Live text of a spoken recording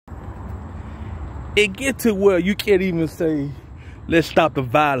it get to where you can't even say, let's stop the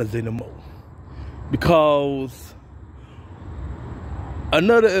violence anymore. Because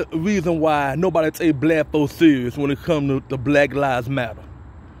another reason why nobody take black folks serious when it comes to Black Lives Matter.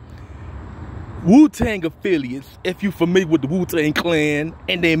 Wu-Tang affiliates, if you're familiar with the Wu-Tang Clan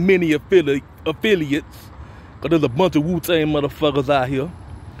and their many affiliates, because there's a bunch of Wu-Tang motherfuckers out here,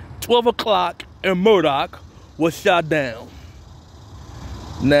 12 o'clock and Murdock was shot down.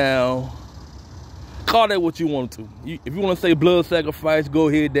 Now, call that what you want to. If you want to say blood sacrifice, go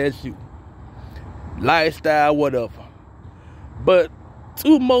ahead, that's you. Lifestyle, whatever. But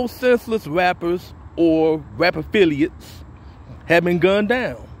two most senseless rappers or rap affiliates have been gunned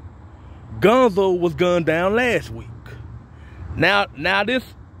down. Gonzo was gunned down last week. Now this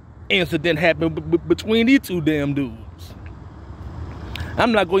incident happened between these two damn dudes.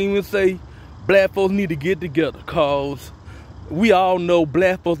 I'm not going to even say black folks need to get together, because we all know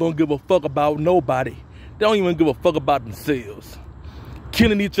black folks don't give a fuck about nobody. They don't even give a fuck about themselves.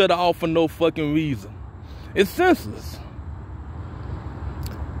 Killing each other off for no fucking reason. It's senseless.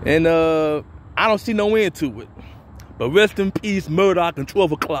 And I don't see no end to it. But rest in peace, Murdock and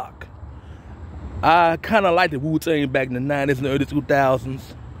 12 o'clock. I kind of liked the Wu-Tang back in the 90s and the early 2000s.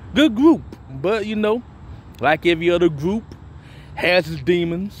 Good group. But, you know, like every other group, has its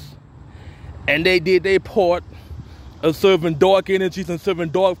demons. And they did their part of serving dark energies and serving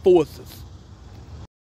dark forces.